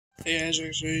Hey guys,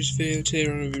 welcome to today's video. Today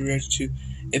we're going to be reacting to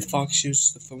if Fox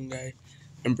uses the phone guy.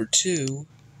 Number 2,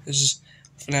 this is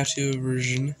FNAF 2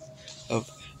 version of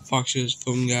Fox's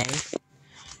phone guy.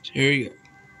 So here we go.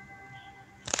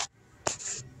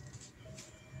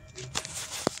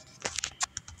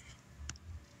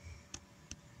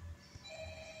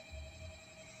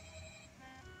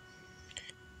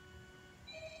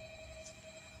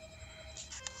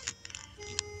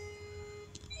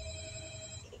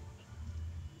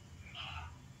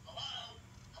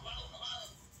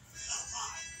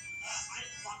 I'm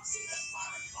Foxy the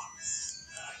Pirate Fox.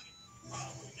 You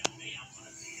probably know me. I'm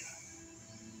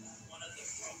one of the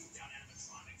broken down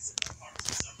animatronics in the Parks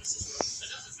and Services room. It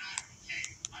doesn't matter, okay?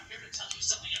 I'm here to tell you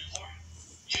something important.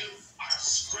 You are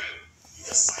screwed. You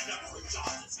just signed up for a job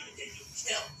that's going to get you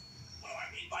killed. What do I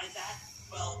mean by that?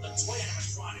 Well, the toy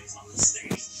animatronics on the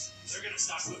stage, they're going to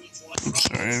start moving towards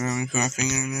Sorry, I'm put my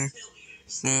finger in there.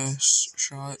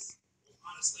 Shot.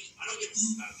 Honestly, I don't give a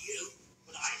shit about you,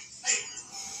 but I hate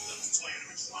those toy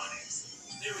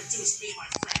animatronics. They reduced me and my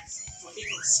friends to a heap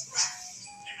of scrap,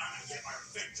 and I'm gonna get my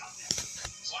revenge on them.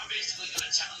 So I'm basically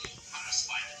gonna tell you how to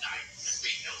spy the night and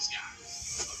beat those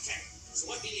guys. Okay, so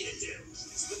what you need to do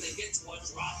is when they get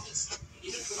towards your office,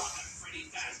 you need to put on that Freddy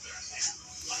Fazbear thing.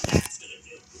 What that's gonna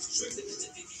do is trick them into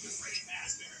thinking you're Freddy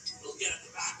Fazbear. It'll get them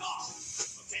to back off.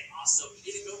 Okay, also, you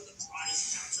need to go to the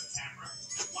Piranha's counter camera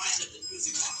and wind up the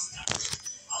music box number.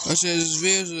 Actually, this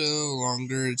video is a little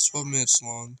longer. It's 12 minutes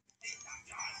long.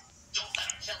 Don't let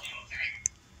him kill you, okay?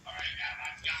 Alright,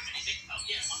 I've got anything. Oh,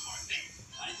 yeah, one more thing.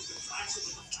 I think the flashlight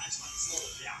with the flashlight slow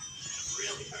it down. It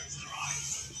really hurts their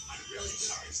eyes. I really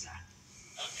encourage that.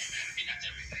 Okay, man, I think that's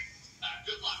everything.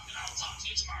 Good luck, and I'll talk to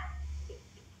you tomorrow.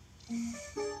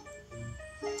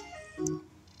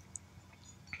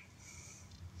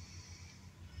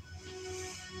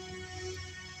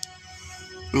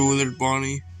 Ooh, there's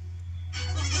Bonnie.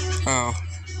 Oh.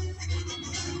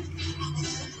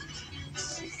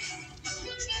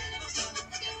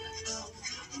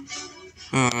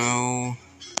 Oh.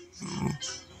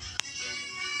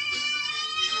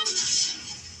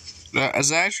 Is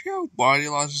that actually how Bonnie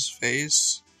lost his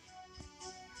face?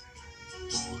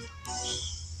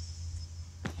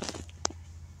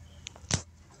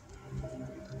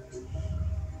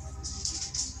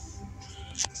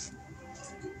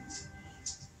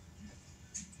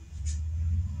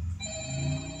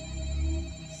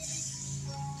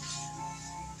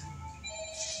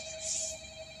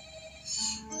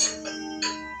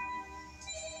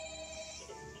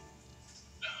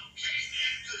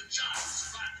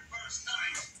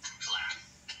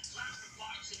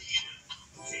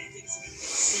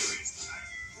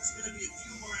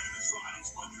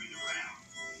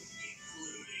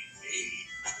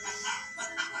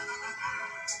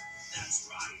 That's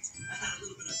right. I had a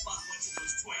little bit of fun watching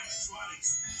those toy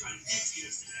animatronics trying to get you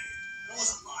today. I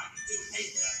wasn't lying. I do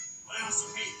hate them, but I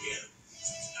also hate you.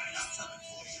 So tonight I'm coming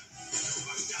for you.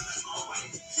 Running down that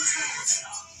hallway, tear your head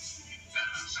off.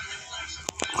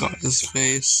 Got his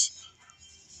face.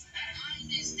 Who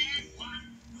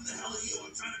the hell are you?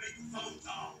 I'm trying to make a phone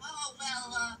call. Oh,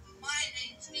 well, my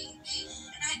name's Beefy,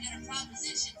 and I got a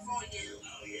proposition for you.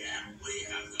 Oh, yeah? What do you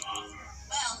have to offer?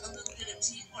 Well, a little bit of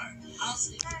teamwork. I'll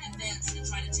sneak in advance and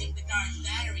try to take the guard's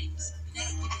batteries, and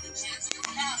that'll give you the chance to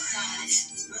get outside.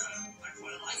 I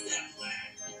quite like that plan.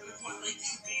 I quite like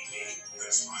you, baby. You're a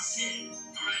smart kid.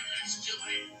 All right, let's do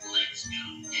it. Let's go.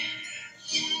 Yeah.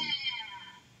 Yeah!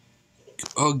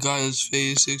 Oh god, his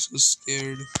face. He's so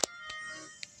scared.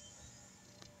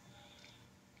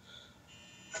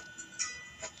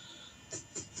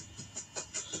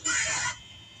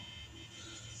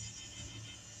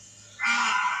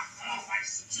 Oh, my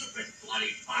stupid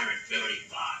bloody pirate beauty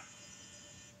bot.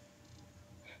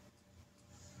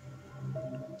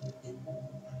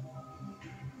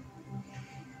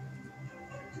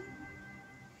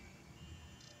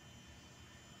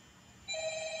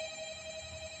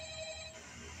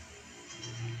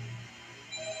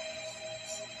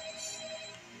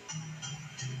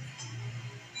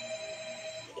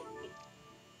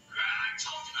 I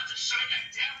told you not to shine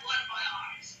that damn light in my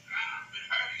eyes. I've been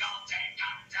hurting all day,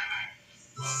 goddammit.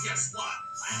 Well, guess what?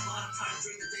 I have a lot of time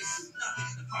during the day to do nothing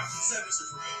in the Parks and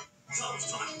Services room. So I was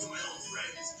talking to my old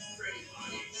friends, Freddy,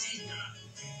 Bonnie, and Chica.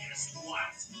 And guess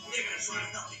what? They're gonna try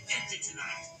and help me get you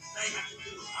tonight. They have to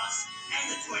do with us and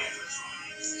the toy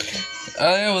animatronics. I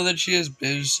don't know whether she has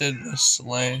babysitted the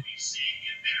sleigh. We'll be seeing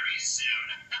you very soon.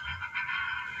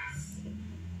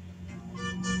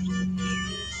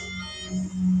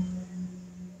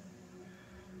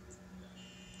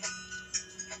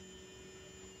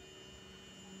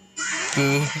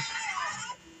 Boo.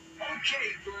 Okay,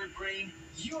 Bird Brain,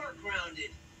 You're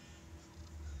grounded.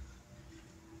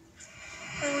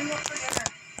 Hey, what do you want for dinner?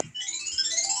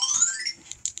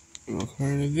 I'm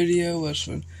recording a video. What's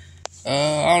fun?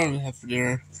 I don't know what to have for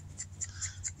dinner.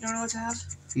 You don't know what to have?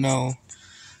 No.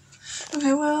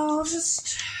 Okay, well, I'll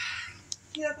just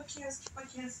get up my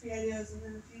canopy ideas, and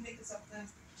then if you make us up, then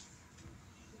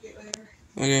we'll get later.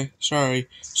 Okay, sorry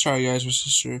guys,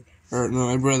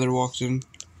 my brother walked in.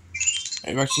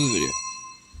 Alright, back to the video.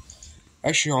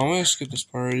 Actually, I'm gonna skip this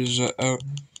part. This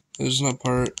is not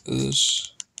part of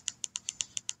this.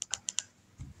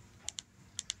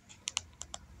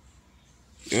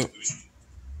 Yep.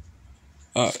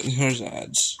 Here's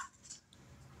ads.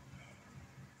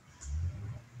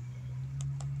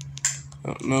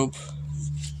 Oh, nope.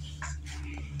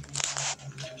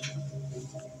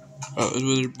 Oh, it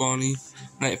was with Bonnie.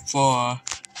 Night 4.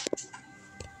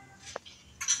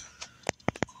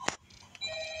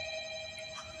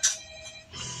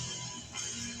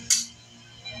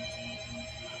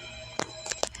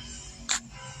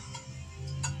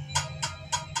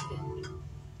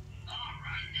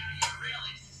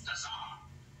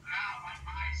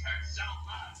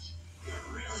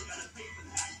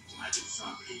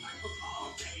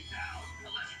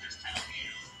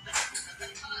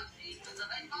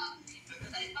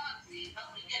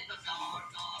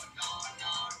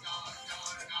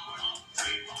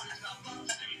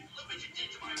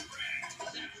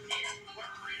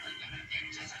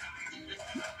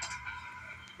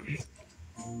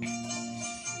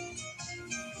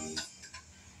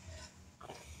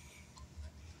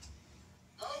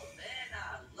 Oh man, I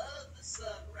love the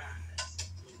sunrise.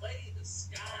 The way the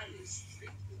sky is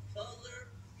streaked with color,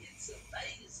 it's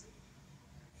amazing.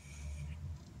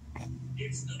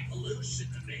 It's the pollution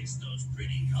that makes those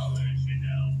pretty colors, you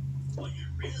know. What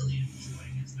you're really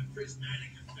enjoying is the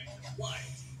prismatic effect of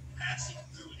light passing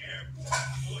through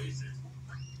airborne poison.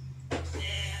 Nah,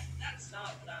 that's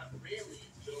not what I'm really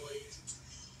enjoying.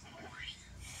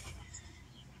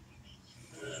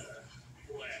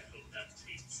 Boy, I hope that's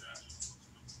pizza.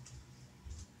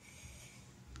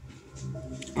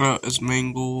 Oh, it's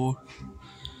mango.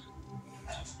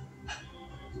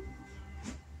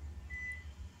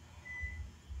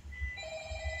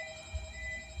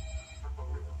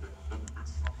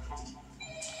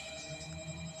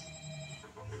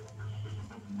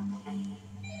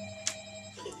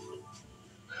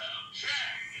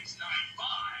 It's 9/5,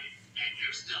 and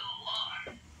you're still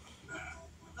alive. A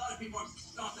lot of people have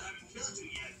thought that I haven't killed you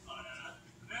yet, but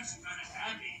I'm actually kind of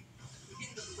happy.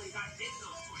 Beginning of the week, I hate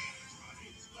those toy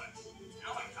animatronics, but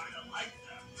now I kind of like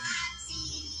them.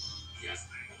 Foxy, Yes,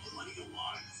 ma'am. What do you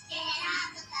want? get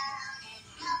off the phone and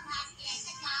help us get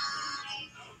the car.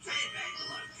 Okay,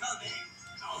 Mangle, I'm coming.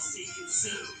 I'll see you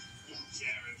soon,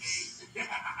 Jeremy.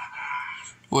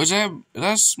 Was that?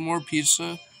 That's more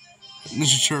pizza.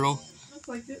 Ninja Turtle. Looks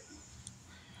like it.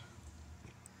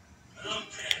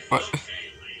 What?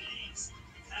 Okay, ladies.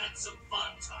 We've had some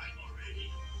fun time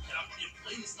already. Now, can you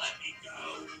please let me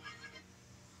go?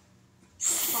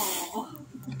 Aww.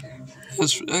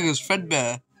 It's Fred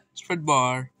Bear. It's Fred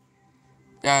Bar.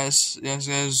 Yes.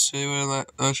 Say what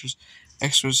lectures.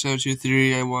 Extra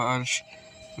 723. I watch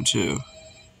 2.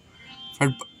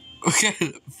 Fred.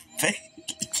 Okay.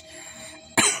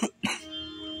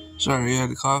 Sorry, I had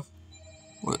to cough.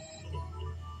 What? Wait,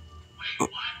 what?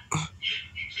 You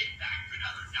came back for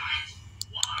another night?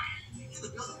 Why? The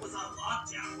building was on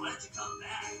lockdown. Why did you come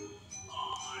back?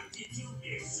 Aw, did you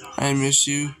miss us? I miss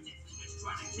you. I think he was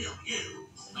trying to kill you.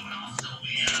 Oh, and also,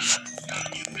 we got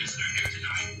a new prisoner here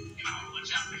tonight. You might want to watch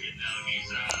out for him, though.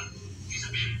 He's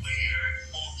a bit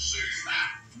weird. Foxy.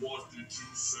 What did you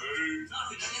say?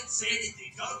 Nothing. I didn't say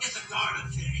anything. Go get the guard,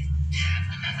 okay? Yeah.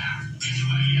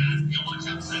 Anyway, you'll watch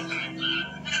out for that guy.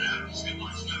 And just be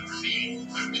watching out for me. I'm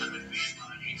coming for you,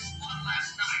 buddy. One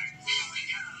last night. Here we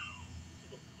go.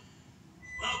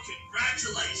 Well,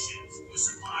 congratulations. You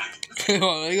survived. Come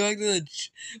on, let me go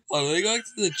back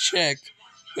to the check.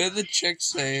 What did the check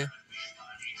say?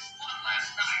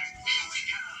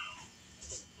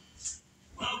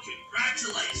 Well,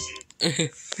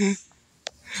 congratulations.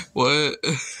 What?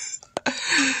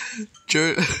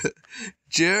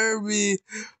 Jeremy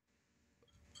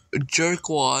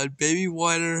Jerkwad, Baby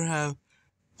Whiner have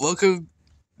welcome.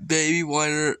 Baby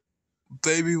Whiner.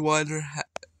 I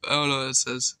don't know what it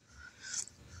says.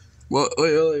 Well,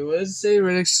 wait, what does it say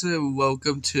right next to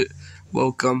welcome?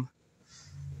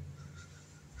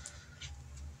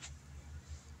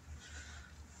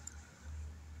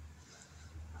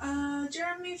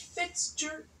 Jeremy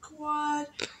Fitzgerald,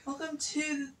 welcome to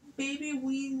the Baby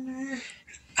Wiener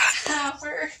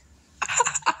Tavern.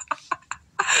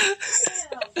 Yeah,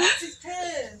 Foxy's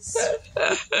pissed.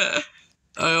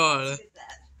 I want Get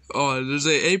that. Oh, there's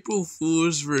a April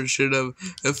Fool's version of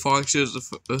if Foxy was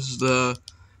the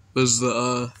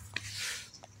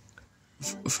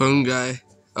phone guy.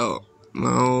 Oh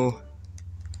no!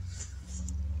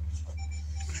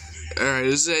 All right,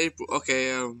 this is April.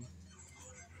 Okay, all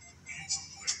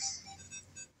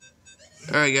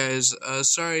right, guys.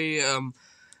 Sorry. I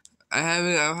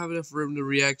don't have enough room to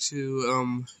react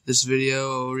to this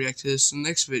video. I'll react to this in the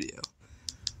next video.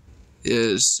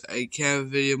 Yes, I can't have a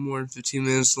video more than 15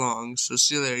 minutes long. So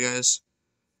see you later, guys.